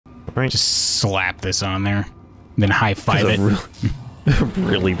Right. Just slap this on there. Then high-five it.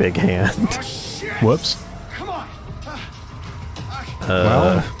 Really big hand. Whoops.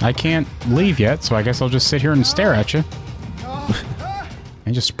 Well, I can't leave yet, so I guess I'll just sit here and stare at you.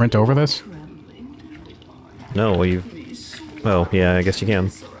 And just sprint over this? No, you've... Oh, yeah, I guess you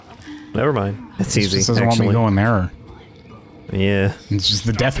can. Never mind. It's easy, Just doesn't want me going there. Yeah. It's just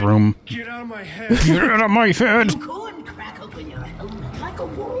the death room. Get out of my head! Get out of my head! Go and crack open your helmet like a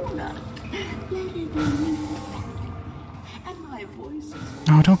walnut. Let it be. And my voice is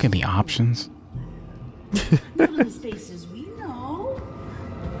Oh, don't give me options. not in the spaces we know,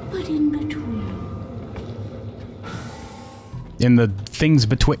 but in between. In the things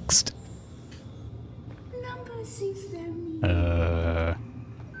betwixt. Number sees them.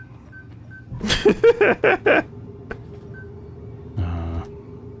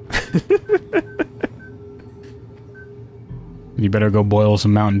 You better go boil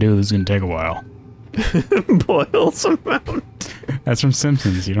some Mountain Dew. This is gonna take a while. Boil some Mountain. That's from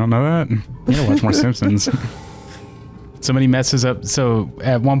Simpsons. You don't know that? You gotta watch more Simpsons. Somebody messes up. So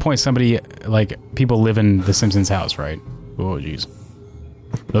at one point, somebody, like, people live in the Simpsons house, right? Oh, jeez.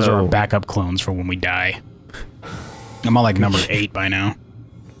 Those are our backup clones for when we die. I'm on like number 8 by now.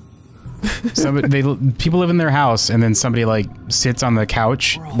 People live in their house, and then somebody like sits on the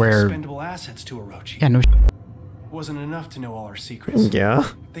couch where. Expendable assets to Orochi. Yeah, no. Wasn't enough to know all our secrets. Yeah.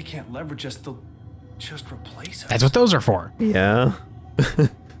 They can't leverage us. They'll just replace us. That's what those are for. Yeah.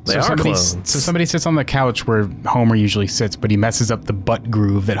 They are clones. So somebody sits on the couch where Homer usually sits, but he messes up the butt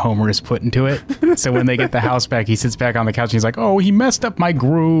groove that Homer has put into it. So when they get the house back, he sits back on the couch and he's like, "Oh, he messed up my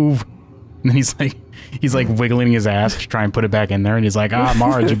groove." And then he's like wiggling his ass to try and put it back in there. And he's like, "Ah,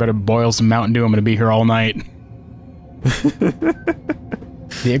 Marge, you better boil some Mountain Dew. I'm gonna be here all night."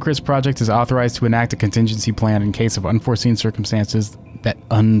 The Icarus Project is authorized to enact a contingency plan in case of unforeseen circumstances.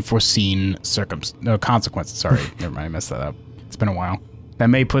 Consequences. Sorry, never mind. I messed that up. It's been a while. That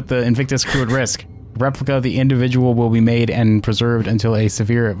may put the Invictus crew at risk. A replica of the individual will be made and preserved until a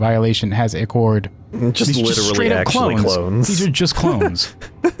severe violation has occurred. Just literally actually clones. These are just clones.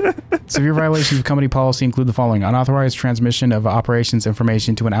 Severe violations of company policy include the following: unauthorized transmission of operations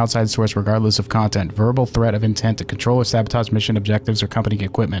information to an outside source regardless of content, verbal threat of intent to control or sabotage mission objectives or company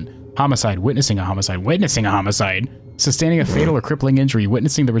equipment, homicide, witnessing a homicide, sustaining a fatal or crippling injury,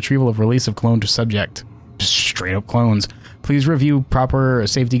 witnessing the retrieval of release of cloned subject. Just straight up clones. Please review proper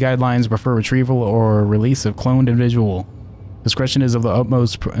safety guidelines before retrieval or release of cloned individual. Discretion is of the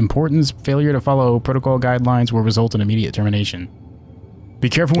utmost importance. Failure to follow protocol guidelines will result in immediate termination. Be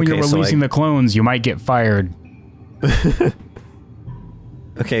careful when you're releasing the clones. You might get fired.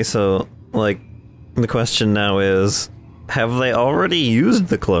 Okay, so, like, the question now is, have they already used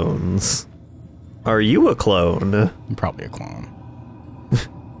the clones? Are you a clone? I'm probably a clone.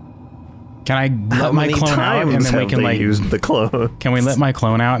 Can I let my clone out and then we can like use the clone? Can we let my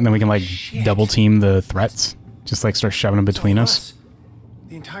clone out and then we can like double team the threats? Just like start shoving them between us.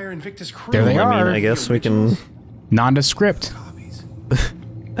 The entire Invictus crew. There they are. I mean, I guess we can. Nondescript.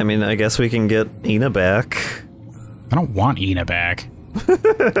 I mean, I guess we can get Ina back. I don't want Ina back.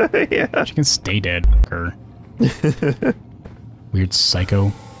 Yeah. She can stay dead. Weird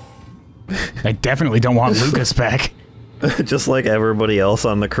psycho. I definitely don't want Lucas back. Just like everybody else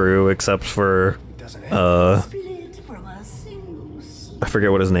on the crew, except for, I forget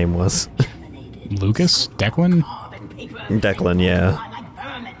what his name was. Lucas? Declan? Declan, yeah.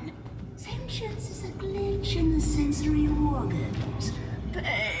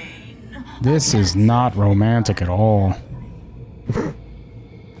 This is not romantic at all.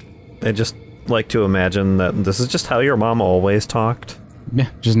 I just like to imagine that this is just how your mom always talked. Yeah,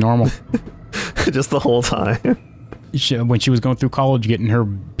 just normal. Just the whole time. When she was going through college getting her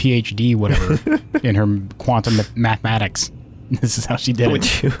PhD, whatever, in her quantum mathematics. This is how she did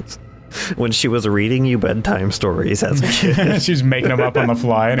it. When she was reading you bedtime stories as a kid. She was making them up on the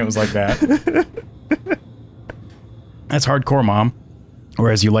fly, and it was like that. That's hardcore, Mom.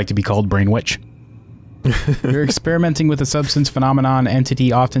 Or as you like to be called, Brain Witch. You're experimenting with a substance phenomenon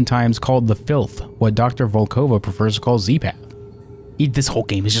entity oftentimes called the filth, what Dr. Volkova prefers to call Z-Path. This whole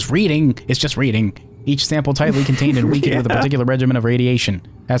game is just reading. It's just reading. Each sample tightly contained and weakened with a particular regimen of radiation.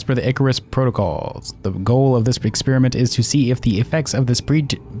 As per the Icarus protocols, the goal of this experiment is to see if the effects of this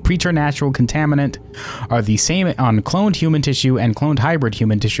preternatural contaminant are the same on cloned human tissue and cloned hybrid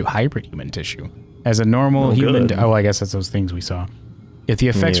human tissue as a normal human. Oh, I guess that's those things we saw. If the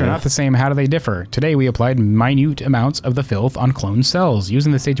effects are not the same, how do they differ? Today we applied minute amounts of the filth on cloned cells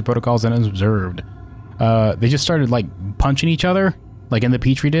using the safety protocols and as observed. They just started like punching each other like in the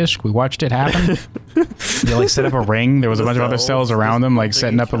Petri dish. We watched it happen. They like set up a ring. There was a bunch of other cells around them, like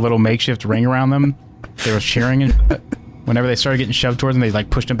setting up a little makeshift ring around them. They were cheering, and whenever they started getting shoved towards them, they like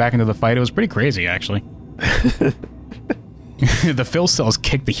pushed them back into the fight. It was pretty crazy, actually. The Phil cells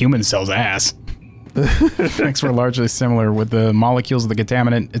kicked the human cells' ass. Effects were largely similar, with the molecules of the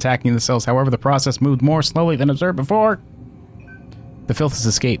contaminant attacking the cells. However, the process moved more slowly than observed before. The filth has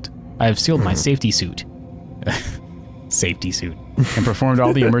escaped. I have sealed my safety suit. Safety suit. And performed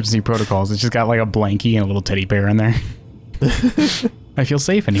all the emergency protocols. It's just got like a blankie and a little teddy bear in there. I feel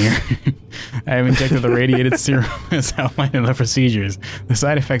safe in here. I have injected the radiated serum as outlined in the procedures. The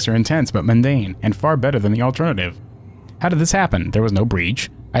side effects are intense but mundane, and far better than the alternative. How did this happen? There was no breach.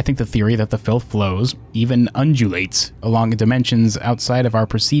 I think the theory that the filth flows, even undulates, along dimensions outside of our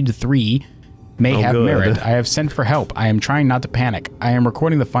perceived 3 may have merit. I have sent for help. I am trying not to panic. I am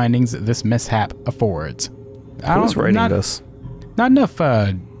recording the findings that this mishap affords. Who's writing this? Not enough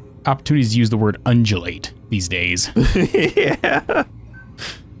opportunities to use the word undulate these days. Yeah.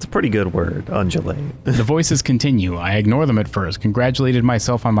 It's a pretty good word, undulate. The voices continue. I ignore them at first, congratulated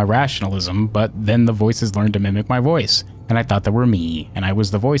myself on my rationalism, but then the voices learned to mimic my voice, and I thought they were me, and I was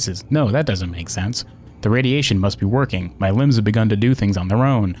the voices. No, that doesn't make sense. The radiation must be working. My limbs have begun to do things on their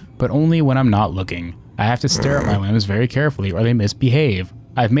own, but only when I'm not looking. I have to stare at my limbs very carefully or they misbehave.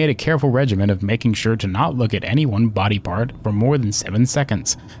 I've made a careful regimen of making sure to not look at any one body part for more than 7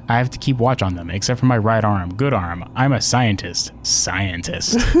 seconds. I have to keep watch on them, except for my right arm. Good arm. I'm a scientist.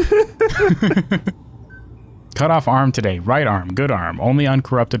 Scientist. Cut off arm today. Right arm. Good arm. Only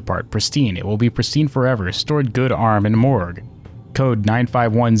uncorrupted part. Pristine. It will be pristine forever. Stored good arm in morgue. Code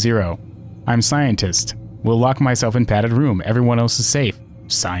 9510. I'm scientist. Will lock myself in padded room. Everyone else is safe.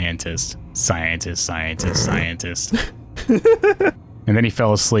 Scientist. Scientist. Scientist. Scientist. And then he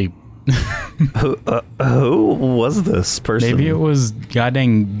fell asleep. Who was this person? Maybe it was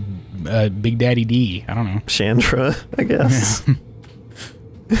goddamn Big Daddy D. I don't know. Chandra, I guess.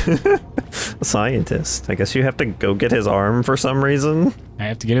 Yeah. Scientist. I guess you have to go get his arm for some reason. I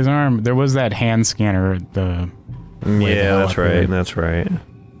have to get his arm. There was that hand scanner at the... Yeah, that's right. That's right.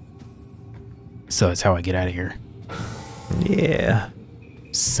 So that's how I get out of here. Yeah.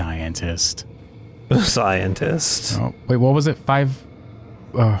 Scientist. Scientist. Oh, wait, what was it? 5...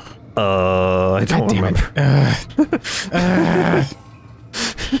 I don't remember.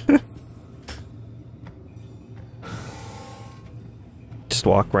 Just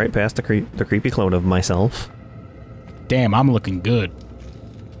walk right past the creepy clone of myself. Damn, I'm looking good.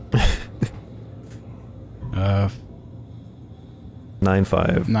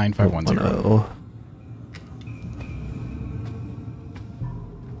 9510.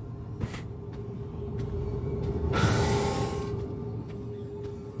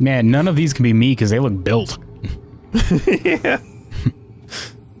 Man, none of these can be me because they look built. Yeah.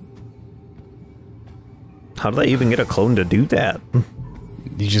 How do they even get a clone to do that?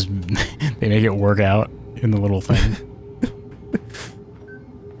 You just... they make it work out in the little thing.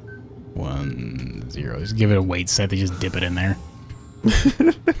 1, 0. Just give it a weight set. They just dip it in there.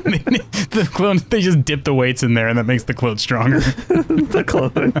 The clone... They just dip the weights in there and that makes the clone stronger. The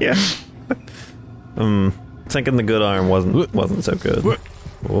clone, yeah. Thinking the good arm wasn't so good.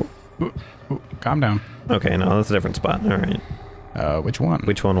 Oh. Calm down. Okay, no, that's a different spot. All right. Which one?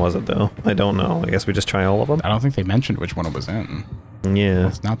 Which one was it, though? I don't know. I guess we just try all of them? I don't think they mentioned which one it was in. Yeah.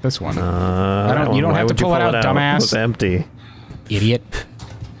 It's not this one. You don't have to pull it out, dumbass. It's empty. Idiot.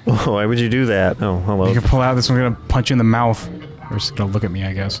 Oh, why would you do that? Oh, hello. You can pull out. This one's gonna punch you in the mouth. Or it's gonna look at me,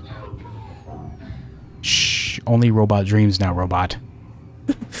 I guess. Shh. Only robot dreams now, robot.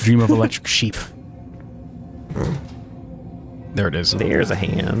 Dream of electric sheep. There it is. There's a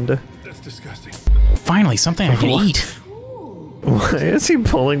hand. That's disgusting. Finally, something I can eat. Why is he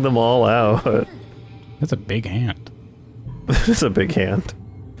pulling them all out? That's a big hand. It's a big hand.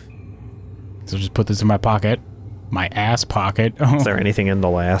 So just put this in my pocket. My ass pocket. Oh. Is there anything in the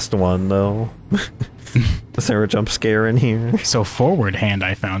last one, though? Is there a jump scare in here? So forward hand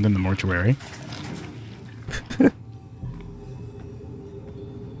I found in the mortuary.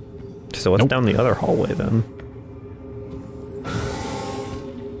 So what's down the other hallway, then?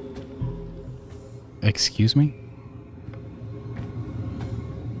 Excuse me?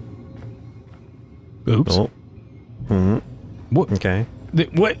 Oops. Oh. Hmm. What? Okay.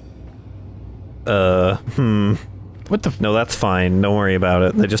 What? What the? No, that's fine. Don't worry about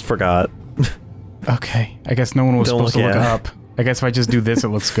it. They just forgot. Okay. I guess no one was supposed to look up. I guess if I just do this, it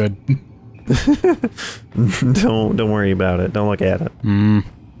looks good. Don't worry about it. Don't look at it.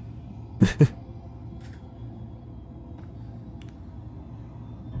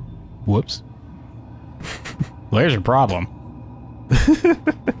 Whoops. Well, there's your problem.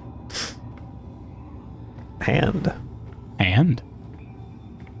 Hand. Hand?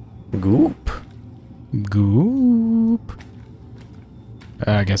 Goop. Goop.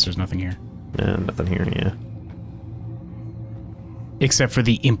 I guess there's nothing here. Yeah, nothing here, yeah. Except for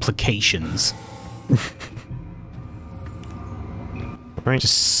the implications. Right.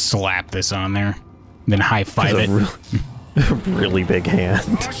 Just slap this on there. Then high-five it. Really big hand.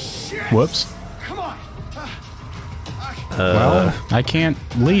 Whoops. Come on. Well, I can't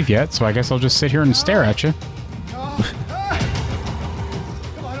leave yet, so I guess I'll just sit here and stare at you. Come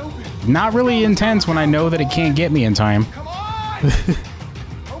on, open. Not really intense when I know that it can't get me in time. Come on.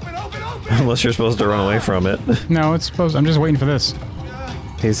 Open, open, open. Unless you're supposed to run away from it. No, it's supposed. I'm just waiting for this.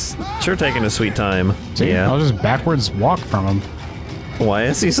 He's sure taking his sweet time. See, Yeah. I'll just backwards walk from him. Why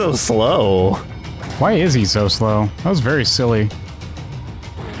is he so slow? Why is he so slow? That was very silly.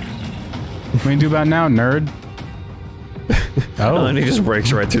 What are you gonna do about it now, nerd? Oh, and Oh. he just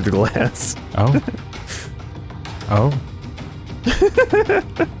breaks right through the glass. Oh. Oh.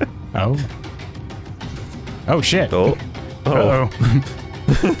 Oh. Oh, shit. Oh. Oh. Uh-oh.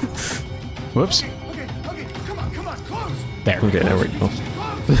 Whoops. Okay, come on, close. There. Okay, there we go.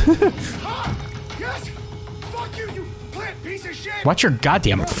 Yes. Fuck you, you plant piece of shit. Watch your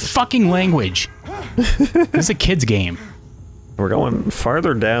goddamn fucking language. This is a kid's game. We're going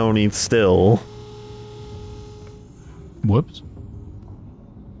farther down each still. Whoops.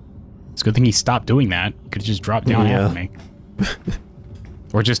 It's a good thing he stopped doing that. Could have just dropped down Yeah. after me.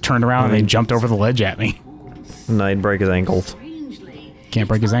 Or just turned around and then jumped over the ledge at me. And I'd break his ankles. Strangely, Can't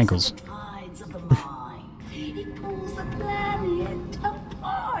break his it ankles. also tides of the mind. It pulls the planet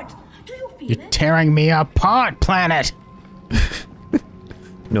apart. Do you feel You're it? tearing me apart, planet!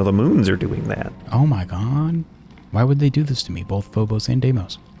 No, the moons are doing that. Oh my god. Why would they do this to me? Both Phobos and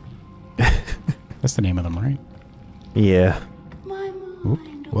Deimos. That's the name of them, right? Yeah. My Oop.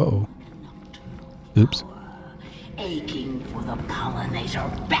 mind Whoa. Oops. aching for the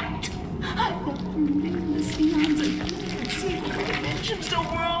pollinator bat. I've got endless eons of secret dimensions to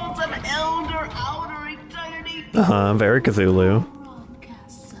worlds of elder outer eternity. Very Cthulhu.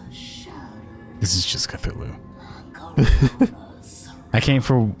 Broadcasts a shadow. This is just Cthulhu. Coronas. I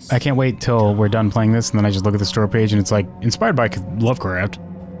can't wait till we're done playing this and then I just look at the store page and it's like, inspired by Lovecraft.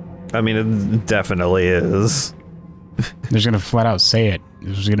 I mean, it definitely is. They're just gonna flat out say it.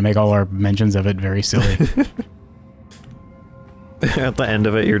 They're just gonna make all our mentions of it very silly. At the end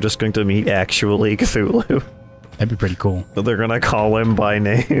of it, you're just going to meet actually Cthulhu. That'd be pretty cool. They're gonna call him by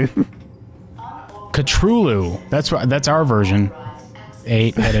name. Cthulhu. That's our version.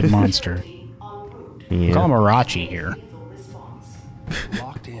 8-headed monster. We call him Arachi here.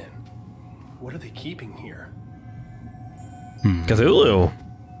 Locked in. What are they keeping here? Cthulhu.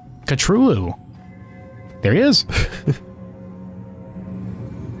 Cthulhu. There he is.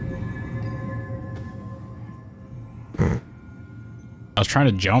 I was trying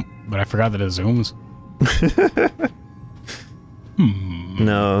to jump, but I forgot that it zooms.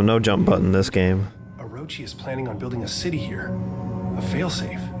 No, no jump button in this game. Orochi is planning on building a city here. A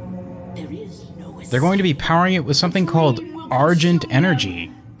failsafe. There is no They're going to be powering it with something called Argent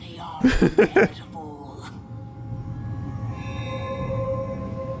Energy. They are inevitable.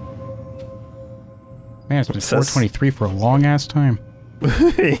 Man, it's been It says- 4:23 for a long-ass time.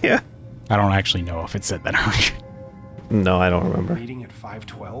 Yeah. I don't actually know if it said that. No, I don't remember. Meeting at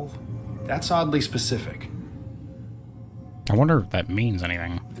 512? That's oddly specific. I wonder if that means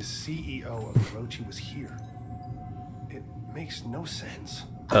anything. The CEO of Orochi was here. It makes no sense.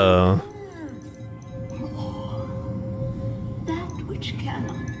 That which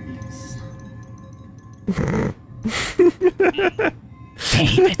cannot be seen.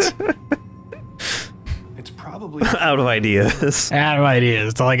 Damn it. It's probably Out of ideas. Out of ideas.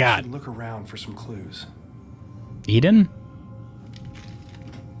 That's all I got. look around for some clues. Eden?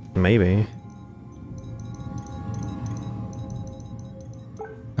 Maybe.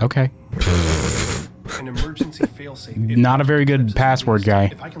 Okay. An emergency failsafe. Not a very good password guy.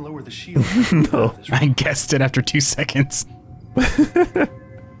 If I can lower the shield, no. I guessed it after 2 seconds.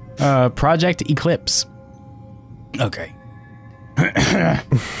 Project Eclipse. Okay.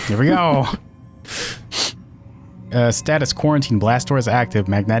 Here we go. Status quarantine. Blast door is active.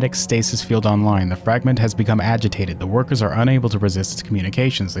 Magnetic stasis field online. The fragment has become agitated. The workers are unable to resist its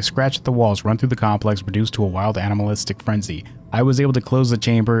communications. They scratch at the walls, run through the complex, reduced to a wild animalistic frenzy. I was able to close the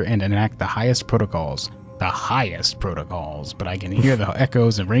chamber and enact the highest protocols. The highest protocols, but I can hear the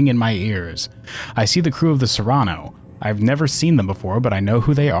echoes and ring in my ears. I see the crew of the Serrano. I've never seen them before, but I know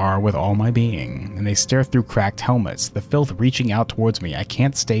who they are with all my being. And they stare through cracked helmets, the filth reaching out towards me. I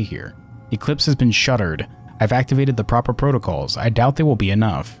can't stay here. Eclipse has been shuttered. I've activated the proper protocols. I doubt they will be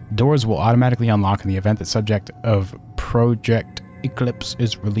enough. Doors will automatically unlock in the event the subject of Project Eclipse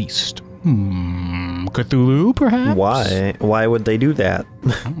is released. Cthulhu, perhaps? Why? Why would they do that?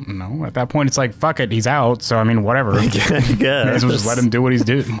 I don't know. At that point, it's like, fuck it, he's out. So I mean, whatever. I guess. May as well just let him do what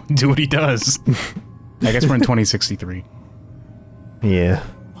do what he does. I guess we're in 2063. Yeah.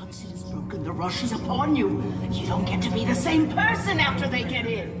 Once it is broken, the rush is upon you. You don't get to be the same person after they get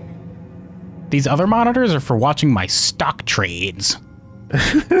in. These other monitors are for watching my stock trades.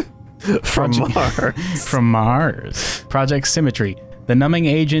 From Mars. From Mars. Project Symmetry. The numbing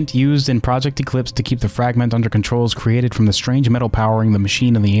agent used in Project Eclipse to keep the fragment under control is created from the strange metal powering the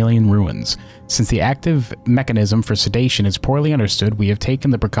machine in the alien ruins. Since the active mechanism for sedation is poorly understood, we have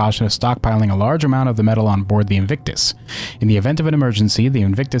taken the precaution of stockpiling a large amount of the metal on board the Invictus. In the event of an emergency, the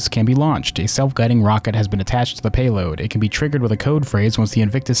Invictus can be launched. A self-guiding rocket has been attached to the payload. It can be triggered with a code phrase once the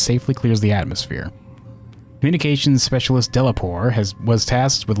Invictus safely clears the atmosphere. Communications specialist Delapore was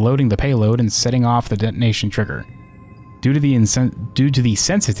tasked with loading the payload and setting off the detonation trigger. Due to the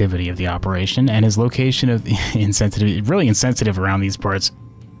sensitivity of the operation and his location of really insensitive around these parts,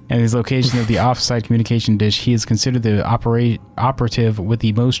 and his location of the off-site communication dish, he is considered the operative with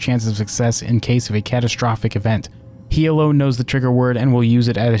the most chances of success in case of a catastrophic event. He alone knows the trigger word and will use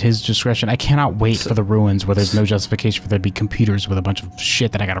it at his discretion. I cannot wait for the ruins where there's no justification for there to be computers with a bunch of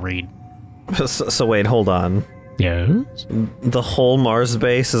shit that I gotta read. So wait, hold on. Yes? The whole Mars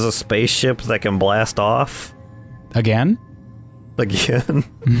base is a spaceship that can blast off? Again? Again?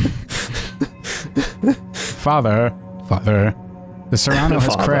 Father. The Serrano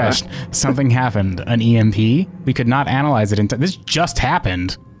has Father. crashed. Something happened. An EMP? We could not analyze it in time. This just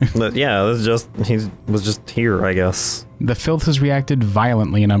happened. Yeah, he was just here, I guess. The filth has reacted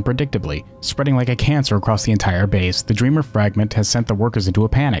violently and unpredictably, spreading like a cancer across the entire base. The Dreamer fragment has sent the workers into a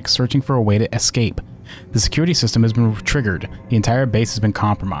panic, searching for a way to escape. The security system has been triggered. The entire base has been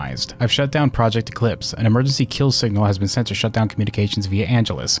compromised. I've shut down Project Eclipse. An emergency kill signal has been sent to shut down communications via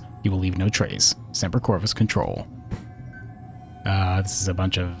Angelus. You will leave no trace. Semper Corvus Control. This is a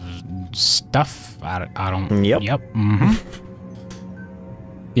bunch of stuff. I don't... Yep. Yep.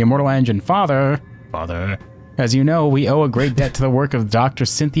 The Immortal Engine. Father. As you know, we owe a great debt to the work of Dr.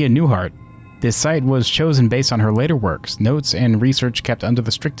 Cynthia Newhart. This site was chosen based on her later works, notes, and research kept under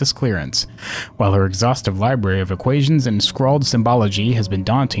the strictest clearance. While her exhaustive library of equations and scrawled symbology has been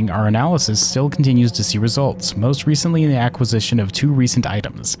daunting, our analysis still continues to see results, most recently in the acquisition of 2 recent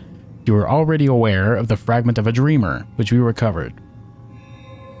items. You are already aware of the fragment of a dreamer, which we recovered.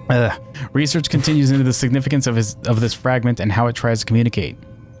 Research continues into the significance of this fragment and how it tries to communicate.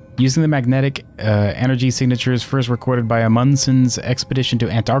 Using the magnetic energy signatures first recorded by Amundson's expedition to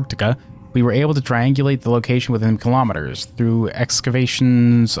Antarctica, we were able to triangulate the location within kilometers. Through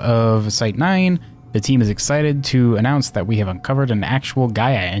excavations of Site 9, the team is excited to announce that we have uncovered an actual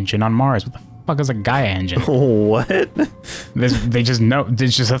Gaia engine on Mars. What the fuck is a Gaia engine? What? They just know.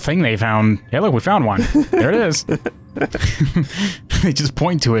 It's just a thing they found. Hey, look, we found one. There it is. They just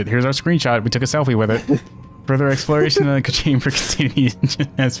point to it. Here's our screenshot. We took a selfie with it. Further exploration of the chamber containing the engine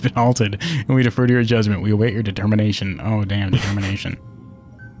has been halted, and we defer to your judgment. We await your determination. Oh, damn, determination.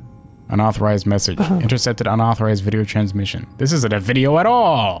 Unauthorized message. Intercepted unauthorized video transmission. This isn't a video at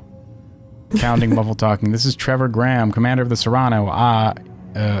all! Counting muffled talking. This is Trevor Graham, commander of the Serrano.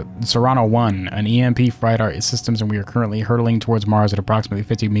 Serrano 1, an EMP fried our systems, and we are currently hurtling towards Mars at approximately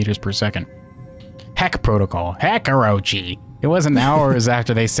 50 meters per second. Heck protocol. Heckarochi! It wasn't hours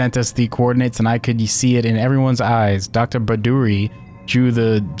after they sent us the coordinates, and I could see it in everyone's eyes. Dr. Baduri drew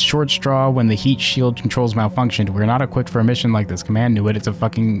the short straw when the heat shield controls malfunctioned. We're not equipped for a mission like this. Command knew it. It's a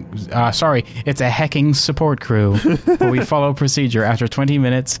fucking... it's a hecking support crew. But we follow procedure. After 20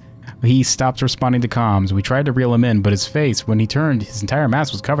 minutes, he stopped responding to comms. We tried to reel him in, but his face, when he turned, his entire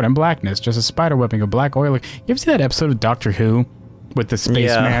mask was covered in blackness. Just a spider webbing of black oil. You ever see that episode of Doctor Who? With the spaceman?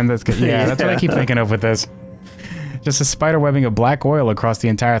 Yeah. That's what I keep thinking of with this. Just a spider webbing of black oil across the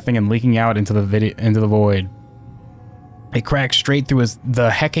entire thing and leaking out into the void. It cracked straight through the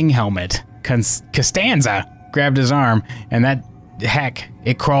hecking helmet. Costanza grabbed his arm, and that heck,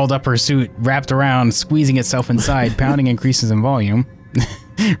 it crawled up her suit, wrapped around, squeezing itself inside, pounding increases in volume.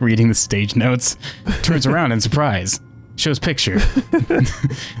 Reading the stage notes. Turns around in surprise. Shows picture.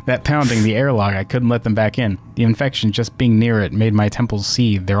 That pounding, the airlock, I couldn't let them back in. The infection just being near it made my temples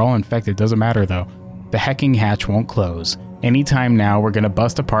seethe. They're all infected, doesn't matter though. The hecking hatch won't close. Anytime now, we're gonna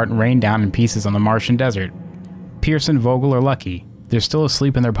bust apart and rain down in pieces on the Martian desert. Pierce and Vogel are lucky. They're still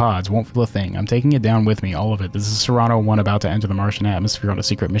asleep in their pods, won't feel a thing. I'm taking it down with me, all of it. This is Serrano 1 about to enter the Martian atmosphere on a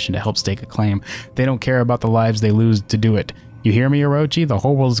secret mission to help stake a claim. They don't care about the lives they lose to do it. You hear me, Orochi? The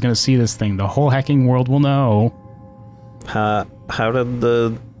whole world is going to see this thing. The whole hacking world will know. How did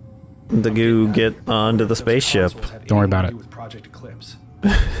the goo get onto the spaceship? Don't worry about it. With Project Eclipse.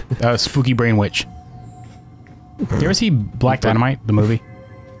 Spooky Brain Witch. Do you ever see Black Dynamite, the movie?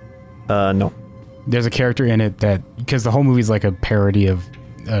 No. There's a character in it that, because the whole movie is like a parody of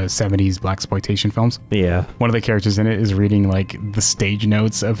 70s blaxploitation films. Yeah. One of the characters in it is reading like the stage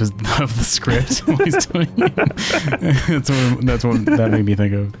notes of the script while he's doing it. that's what that made me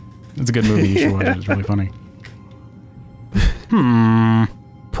think of. It's a good movie. You should watch it. It's really funny.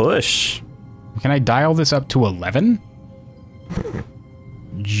 Push. Can I dial this up to 11?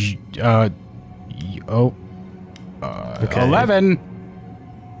 Okay. 11.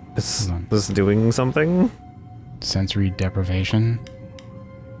 Is this doing something? Sensory deprivation.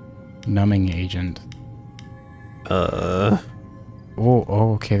 Numbing agent. Oh,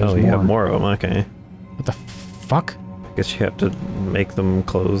 okay, there's more. You have more of them, okay. What the fuck? I guess you have to make them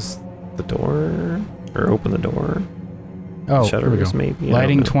close the door? Or open the door? Oh, Shutters, here we go. maybe?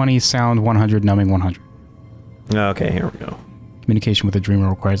 Lighting 20, sound 100, numbing 100. Okay, here we go. Communication with the dreamer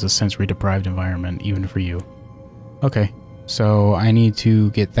requires a sensory deprived environment, even for you. Okay, so I need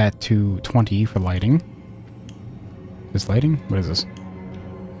to get that to 20 for lighting. This lighting? What is this?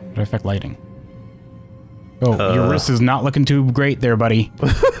 How do I affect lighting? Oh, your wrist is not looking too great there, buddy.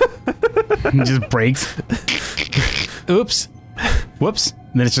 It just breaks. Oops. Whoops.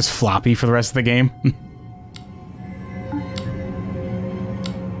 And then it's just floppy for the rest of the game.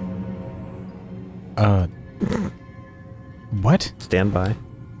 What? Stand by.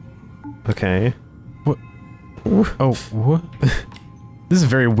 Okay. What? Oh, what? This is a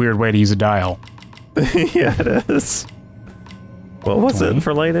very weird way to use a dial. Yeah, it is. What was 20? it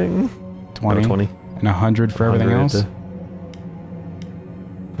for lighting? 20. Oh, 20. And 100 for everything else?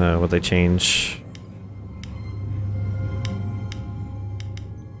 Would they change?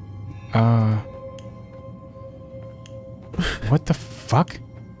 What the fuck?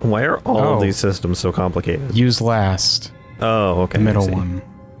 Why are all of these systems so complicated? Use last. Oh, okay. The middle one.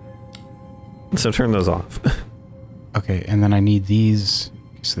 So turn those off. Okay, and then I need these.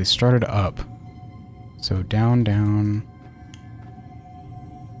 So they started up. So down, down.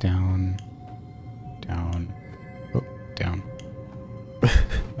 Down. Down. Oh, down.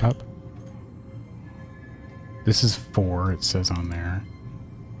 Up. This is 4, it says on there.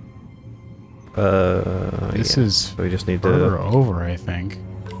 This is so we just need further to over, I think.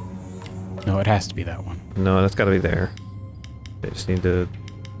 No, it has to be that one. No, that's got to be there. They just need to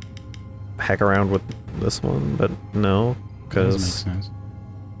hack around with this one, but no, because Doesn't make sense.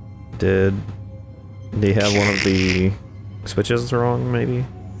 did they have one of the switches wrong, maybe?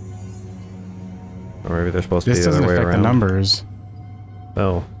 Or maybe they're supposed to be This the other doesn't way affect around. the numbers.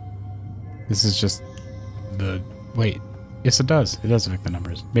 Oh, This is just the... Wait. Yes, it does. It does affect the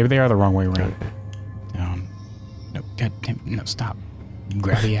numbers. Maybe they are the wrong way around. okay. Down. No, God damn, no, stop.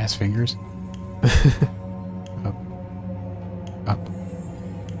 Grabby ass fingers. Up. Up.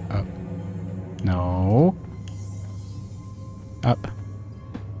 Up. No. Up.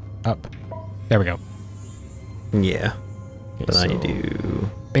 Up. There we go. Yeah. Okay, But now you so- do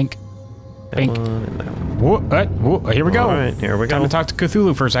Bink. that Bink. one and that one. Whoa, here we go. All right, here we go. Time to talk to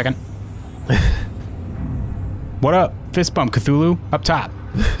Cthulhu for a second. What up? Fist bump, Cthulhu. Up top.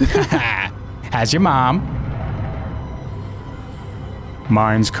 How's your mom?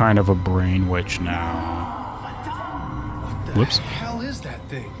 Mine's kind of a brain witch now. Whoops. What the hell is that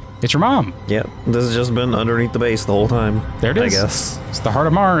thing? It's your mom. Yep, this has just been underneath the base the whole time. There it is. I guess. It's the heart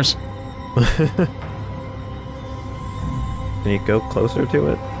of Mars. Can you go closer to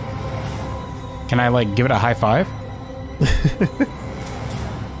it? Can I, like, give it a high five?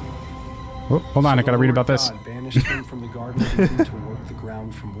 Oh, hold on, I gotta read about this. God banished him from the Garden of Eden to work the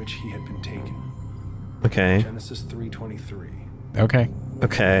ground from which he had been taken. Okay. Genesis 3:23. Okay,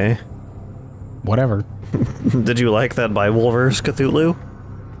 Okay. whatever. Did you like that Bible verse, Cthulhu?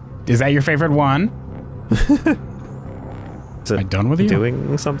 Is that your favorite one? Is it Am I done with you?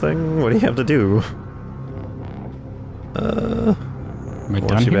 doing something? What do you have to do? Am I done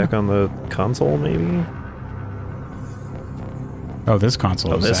Launch you here? back on the console, maybe? Oh, this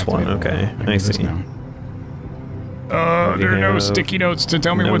console Oh, is this one, activatable. okay. can I do this see. now. What do There you are no have? sticky notes to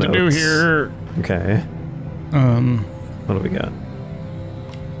tell me No what to do notes. here. Okay. What do we got?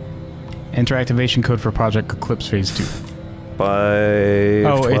 Enter activation code for Project Eclipse Phase 2. By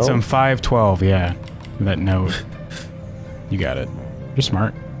Oh, 12? it's 512, yeah. That note. You got it. You're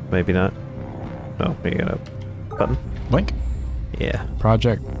smart. Maybe not. Oh, you got a button? Blink. Yeah.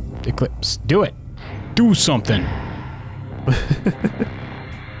 Project Eclipse. Do it. Do something.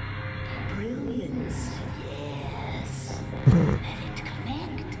 Brilliance, yes.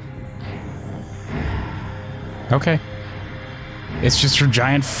 Okay. It's just her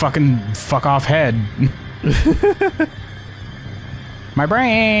giant fucking fuck-off head. My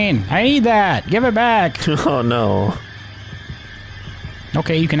brain! I need that! Give it back! Oh no.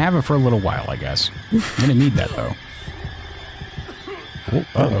 Okay, you can have it for a little while, I guess. I'm gonna need that, though. Oh,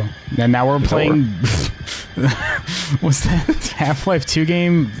 uh-oh. And now we're playing... What's that? Half-Life 2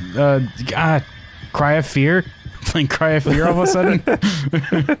 game? God. Cry of Fear? Playing Cry of Fear all of a sudden?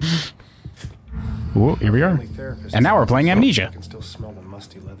 Ooh, here we are. And now we're playing Amnesia. I can still smell the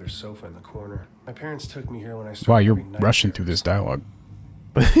musty leather sofa in the corner. My parents took me here when I started. Wow, you're having night rushing through terrors. this dialogue.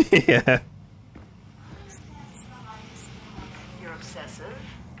 Yeah. You're obsessive,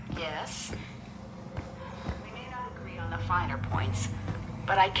 yes. We may not agree on the finer points,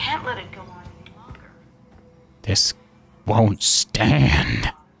 but I can't let it go on any longer. This won't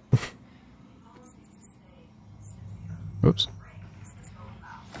stand. Oops.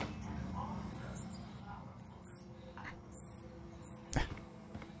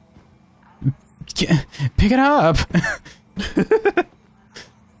 Pick it up.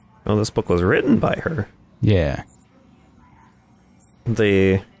 Oh, this book was written by her. Yeah.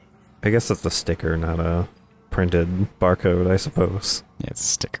 I guess it's a sticker, not a printed barcode, I suppose. Yeah, it's a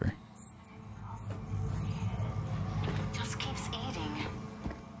sticker. Just keeps eating.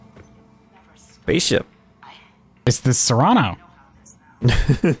 Spaceship. It's the Serrano.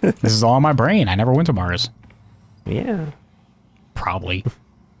 This is all in my brain. I never went to Mars. Yeah. Probably.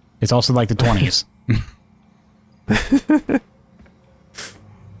 It's also like the 20s.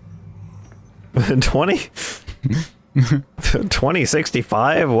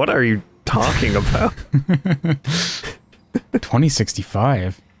 2065? What are you talking about?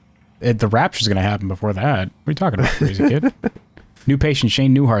 2065? The rapture's gonna happen before that. What are you talking about, crazy kid? New patient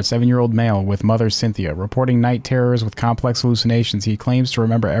Shane Newhart, 7-year-old male with mother Cynthia, reporting night terrors with complex hallucinations. He claims to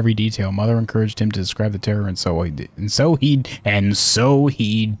remember every detail. Mother encouraged him to describe the terror, and so he did. And so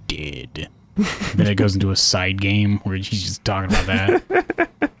he did. Then it goes into a side game where he's just talking about that.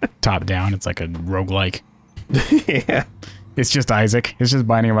 Top down, it's like a roguelike. Yeah. It's just Isaac. It's just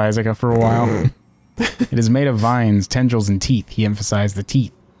Binding of Isaac for a while. It is made of vines, tendrils, and teeth. He emphasized the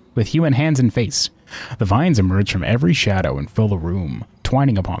teeth. With human hands and face. The vines emerge from every shadow and fill the room,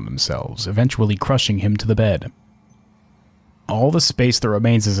 twining upon themselves, eventually crushing him to the bed. All the space that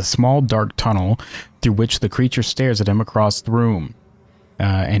remains is a small dark tunnel through which the creature stares at him across the room.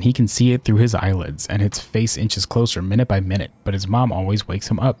 And he can see it through his eyelids, and its face inches closer minute by minute, but his mom always wakes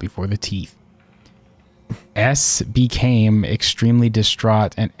him up before the teeth. S became extremely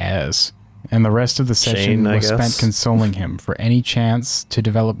distraught and the rest of the session was spent consoling him for any chance to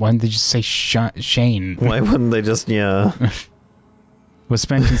develop. Why didn't they just say Shane? Why wouldn't they just, yeah. Was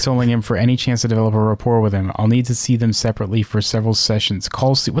spent consoling him for any chance to develop a rapport with him. I'll need to see them separately for several sessions.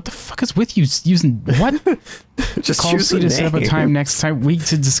 Call C. What the fuck is with you using what? Just call C to set up a time next week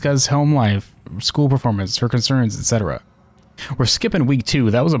to discuss home life, school performance, her concerns, etc. We're skipping week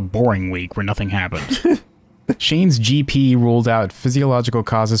 2. That was a boring week where nothing happened. Shane's GP ruled out physiological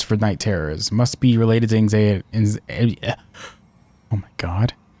causes for night terrors. Must be related to anxiety. Oh my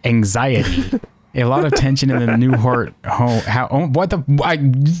god. Anxiety. A lot of tension in the Newhart home.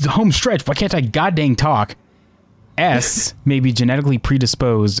 Home stretch. Why can't I goddamn talk? S may be genetically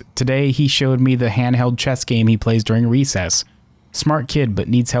predisposed. Today he showed me the handheld chess game he plays during recess. Smart kid, but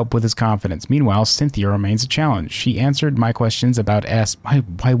needs help with his confidence. Meanwhile, Cynthia remains a challenge. She answered my questions about S.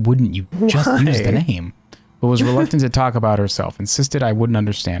 Why wouldn't you just use the name? But was reluctant to talk about herself, insisted I wouldn't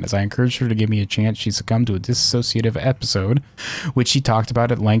understand. As I encouraged her to give me a chance, she succumbed to a dissociative episode, which she talked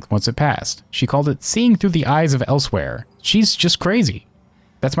about at length once it passed. She called it seeing through the eyes of elsewhere. She's just crazy.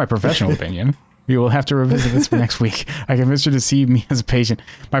 That's my professional opinion. We will have to revisit this next week. I convinced her to see me as a patient.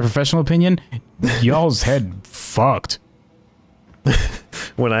 My professional opinion? Y'all's head fucked.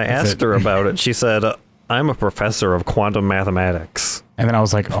 When I asked her about it, she said, I'm a professor of quantum mathematics. And then I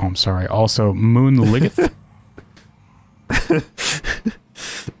was like, oh, I'm sorry. Also, Moon Liggeth?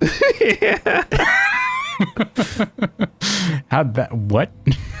 Yeah. How'd that... What?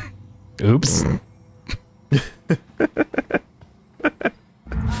 Oops.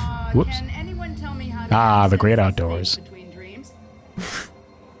 Whoops. Can anyone tell me how to the great outdoors. between dreams?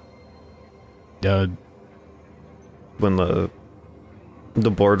 When the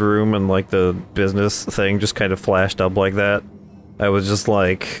boardroom and like the business thing just kind of flashed up like that, I was just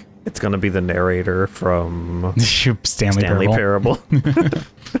like, it's gonna be the narrator from Stanley Parable.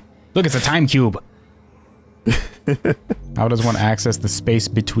 Look, it's a time cube. How does one access the space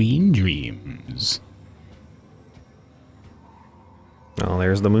between dreams? Oh,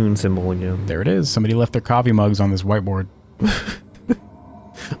 there's the moon symbol again. There it is. Somebody left their coffee mugs on this whiteboard.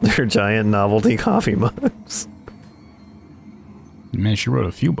 They're giant novelty coffee mugs. Man, she wrote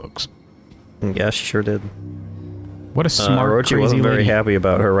a few books. Yeah, she sure did. What a smart, Orochi crazy wasn't very lady. happy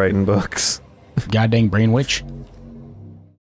about her writing books. Goddamn brain witch.